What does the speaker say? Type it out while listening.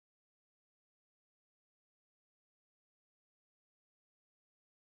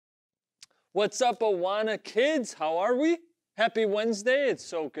What's up, Awana kids? How are we? Happy Wednesday. It's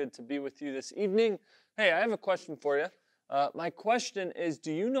so good to be with you this evening. Hey, I have a question for you. My question is,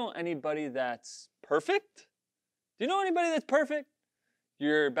 do you know anybody that's perfect? Do you know anybody that's perfect?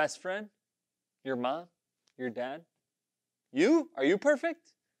 Your best friend? Your mom? Your dad? You? Are you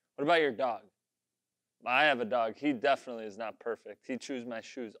perfect? What about your dog? I have a dog. He definitely is not perfect. He chews my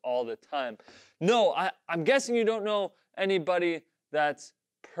shoes all the time. No, I'm guessing you don't know anybody that's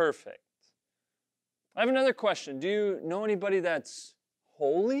perfect. I have another question. Do you know anybody that's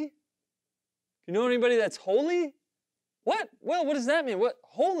holy? Do you know anybody that's holy? What? Well, what does that mean? What?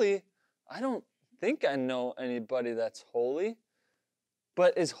 Holy? I don't think I know anybody that's holy.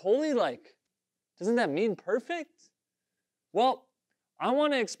 But is holy doesn't that mean perfect? Well, I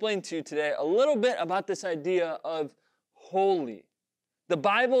want to explain to you today a little bit about this idea of holy. The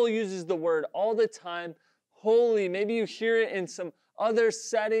Bible uses the word all the time, holy. Maybe you hear it in some other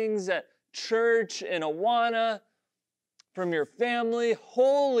settings at church, in Awana, from your family.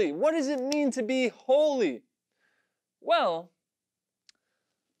 Holy. What does it mean to be holy? Well,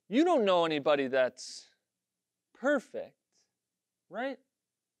 you don't know anybody that's perfect, right?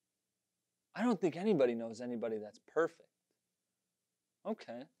 I don't think anybody knows anybody that's perfect.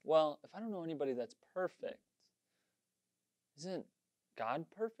 Okay, well, if I don't know anybody that's perfect, isn't God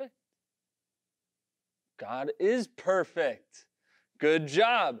perfect? God is perfect. Good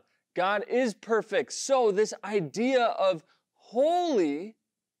job. God is perfect. So this idea of holy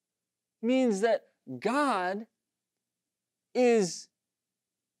means that God is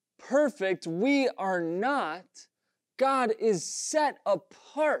perfect. We are not. God is set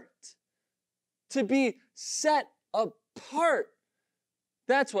apart. To be set apart.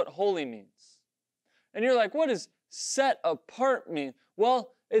 That's what holy means. And you're like, what does set apart mean?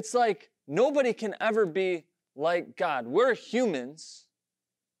 Well, it's like nobody can ever be like God. We're humans.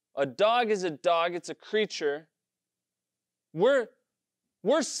 A dog is a dog. It's a creature. We're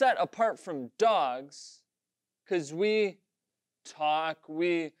set apart from dogs because we talk,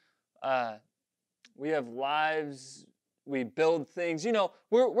 we have lives, we build things. You know,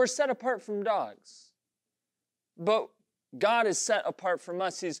 we're set apart from dogs. But God is set apart from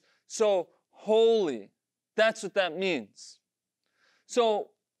us. He's so holy. That's what that means.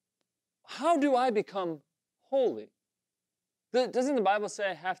 So, how do I become holy? Doesn't the Bible say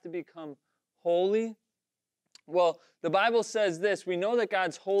I have to become holy? Well, the Bible says this. We know that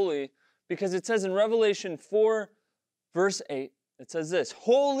God's holy because it says in Revelation 4, verse 8, it says this,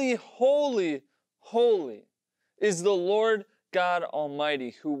 holy, holy, holy is the Lord God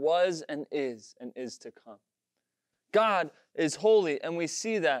Almighty, who was and is to come. God is holy, and we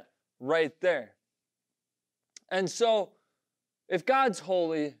see that right there. And so, if God's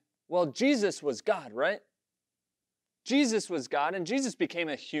holy, well, Jesus was God, right? Jesus was God, and Jesus became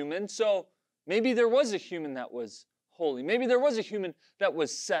a human, so maybe there was a human that was holy. Maybe there was a human that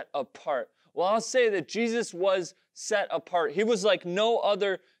was set apart. Well, I'll say that Jesus was set apart. He was like no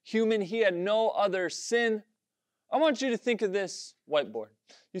other human. He had no other sin. I want you to think of this whiteboard.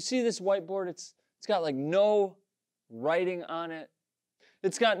 You see this whiteboard? It's got like no writing on it.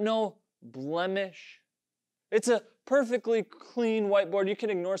 It's got no blemish. It's a perfectly clean whiteboard. You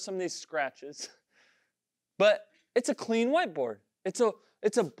can ignore some of these scratches. But it's a clean whiteboard. It's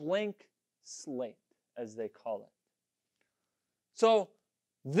a blank slate, as they call it. So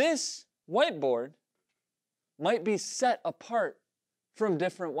this whiteboard might be set apart from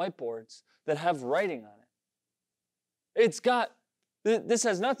different whiteboards that have writing on it. This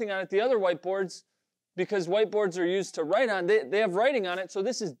has nothing on it. The other whiteboards, because whiteboards are used to write on, they have writing on it, so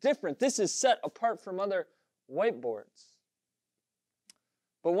this is different. This is set apart from other whiteboards.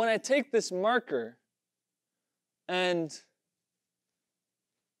 But when I take this marker and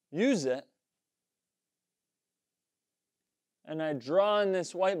use it, and I draw on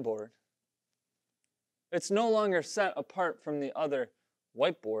this whiteboard, it's no longer set apart from the other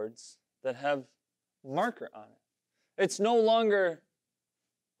whiteboards that have marker on it. It's no longer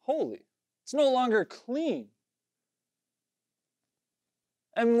holy. It's no longer clean.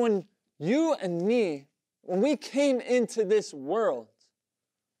 And when you and me, when we came into this world,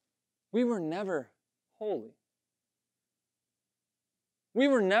 we were never holy. We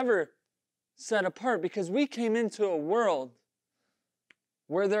were never set apart because we came into a world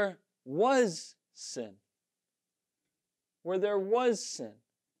where there was sin. Where there was sin.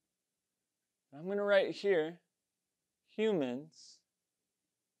 I'm going to write here, humans.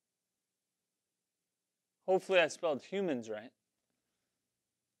 Hopefully I spelled humans right.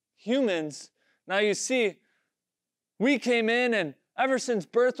 Humans. Now you see, we came in and ever since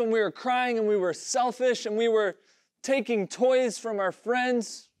birth when we were crying and we were selfish and we were taking toys from our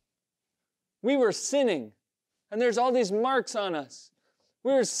friends, we were sinning. And there's all these marks on us.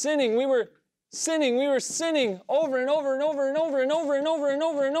 We were sinning over and over and over and over and over and over and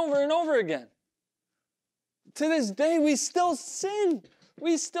over and over and over again. To this day, we still sin.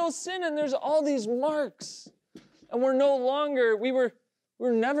 We still sin, and there's all these marks. And we're no longer, we were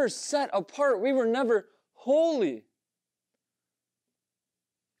never set apart. We were never holy.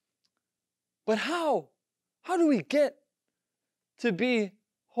 But how? How do we get to be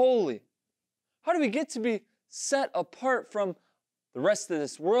holy? How do we get to be set apart from the rest of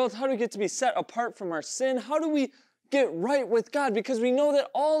this world? How do we get to be set apart from our sin? How do we get right with God? Because we know that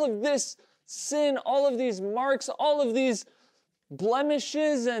all of this sin, all of these marks, all of these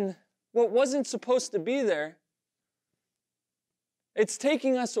blemishes and what wasn't supposed to be there, it's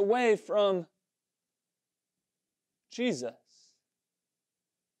taking us away from Jesus.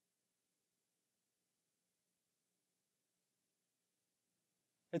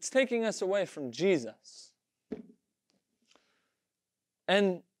 It's taking us away from Jesus.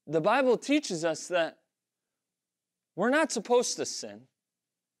 And the Bible teaches us that we're not supposed to sin.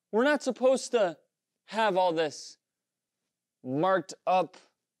 We're not supposed to have all this marked up,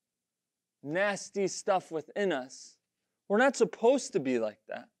 nasty stuff within us. We're not supposed to be like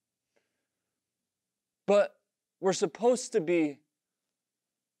that. But we're supposed to be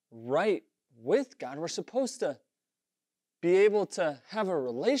right with God. We're supposed to be able to have a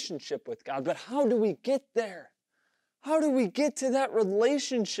relationship with God. But how do we get there? How do we get to that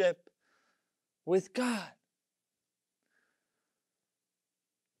relationship with God?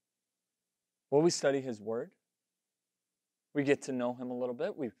 Well, we study His Word. We get to know Him a little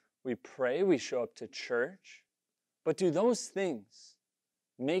bit. We pray. We show up to church. But do those things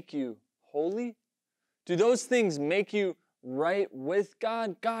make you holy? Do those things make you right with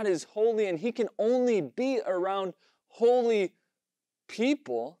God? God is holy, and He can only be around holy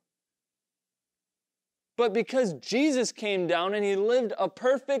people. But because Jesus came down and He lived a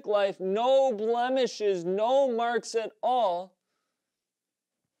perfect life, no blemishes, no marks at all,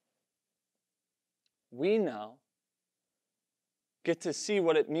 we now get to see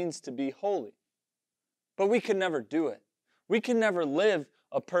what it means to be holy. But we can never do it. We can never live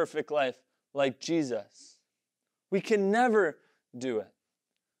a perfect life like Jesus. We can never do it.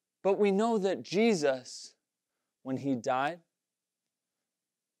 But we know that Jesus, when He died,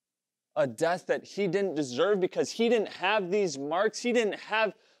 a death that He didn't deserve because He didn't have these marks, He didn't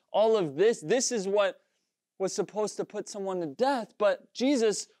have all of this. This is what was supposed to put someone to death. But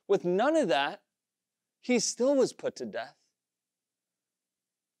Jesus, with none of that, He still was put to death.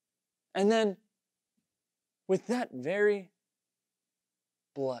 And then, with that very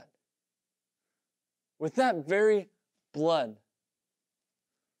blood, it's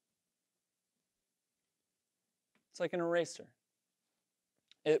like an eraser.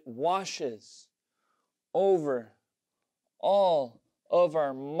 It washes over all of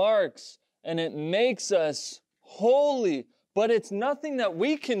our marks, and it makes us holy. But it's nothing that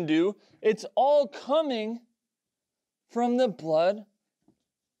we can do. It's all coming from the blood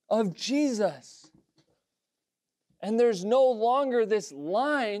of Jesus. And there's no longer this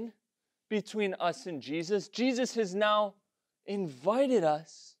line between us and Jesus. Jesus has now invited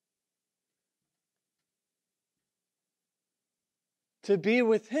us to be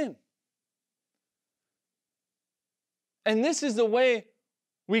with Him. And this is the way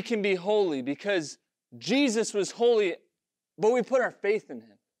we can be holy, because Jesus was holy, but we put our faith in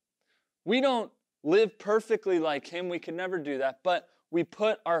Him. We don't live perfectly like Him. We can never do that. But we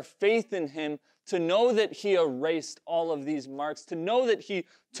put our faith in Him to know that He erased all of these marks, to know that He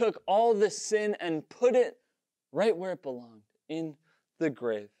took all the sin and put it right where it belonged, in the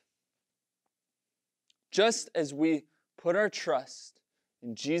grave. Just as we put our trust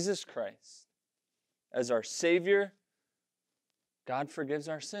in Jesus Christ as our Savior, God forgives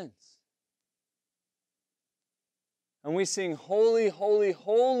our sins. And we sing, holy, holy,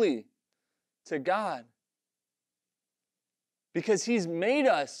 holy to God, because He's made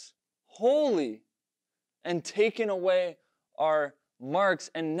us holy and taken away our marks,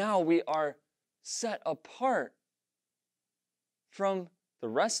 and now we are set apart from the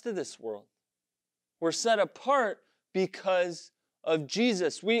rest of this world. We're set apart because of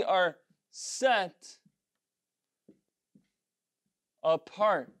Jesus. We are set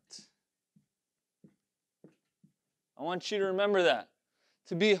apart. I want you to remember that.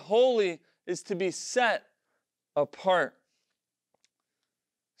 To be holy is to be set apart.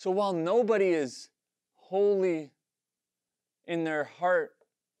 So while nobody is holy in their heart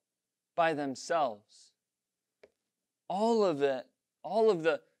by themselves, all of it, all of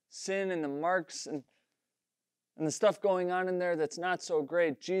the sin and the marks and and the stuff going on in there that's not so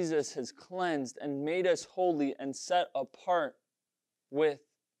great, Jesus has cleansed and made us holy and set apart with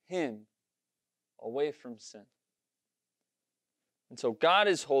Him, away from sin. And so God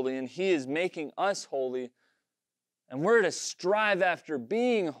is holy, and He is making us holy, and we're to strive after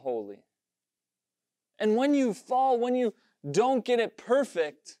being holy. And when you fall, when you don't get it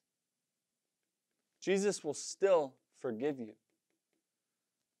perfect, Jesus will still forgive you.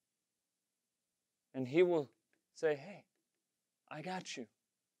 And He will say, hey, I got you.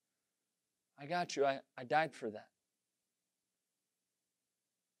 I got you. I died for that.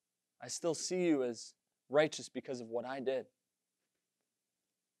 I still see you as righteous because of what I did.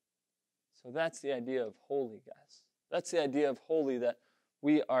 So that's the idea of holy, guys. That's the idea of holy, that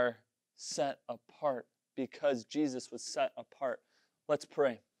we are set apart because Jesus was set apart. Let's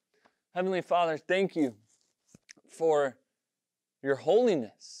pray. Heavenly Father, thank you for your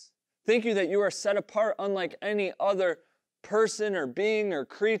holiness. Thank you that you are set apart unlike any other person or being or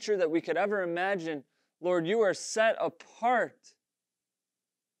creature that we could ever imagine. Lord, you are set apart.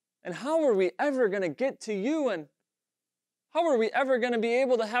 And how are we ever going to get to you? And how are we ever going to be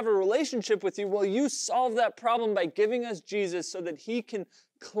able to have a relationship with you? Well, you solve that problem by giving us Jesus so that He can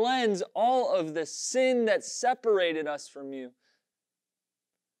cleanse all of the sin that separated us from you.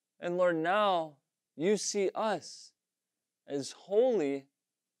 And Lord, now you see us as holy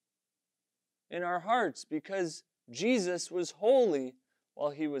in our hearts because Jesus was holy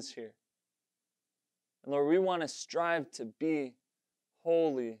while He was here. And Lord, we want to strive to be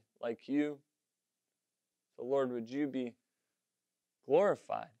holy like you. So Lord, would you be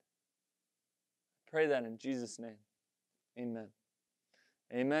glorified? I pray that in Jesus' name. Amen.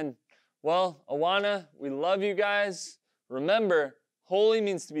 Amen. Well, Awana, we love you guys. Remember, holy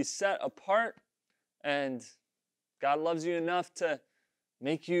means to be set apart, and God loves you enough to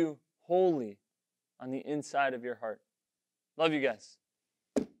make you holy on the inside of your heart. Love you guys.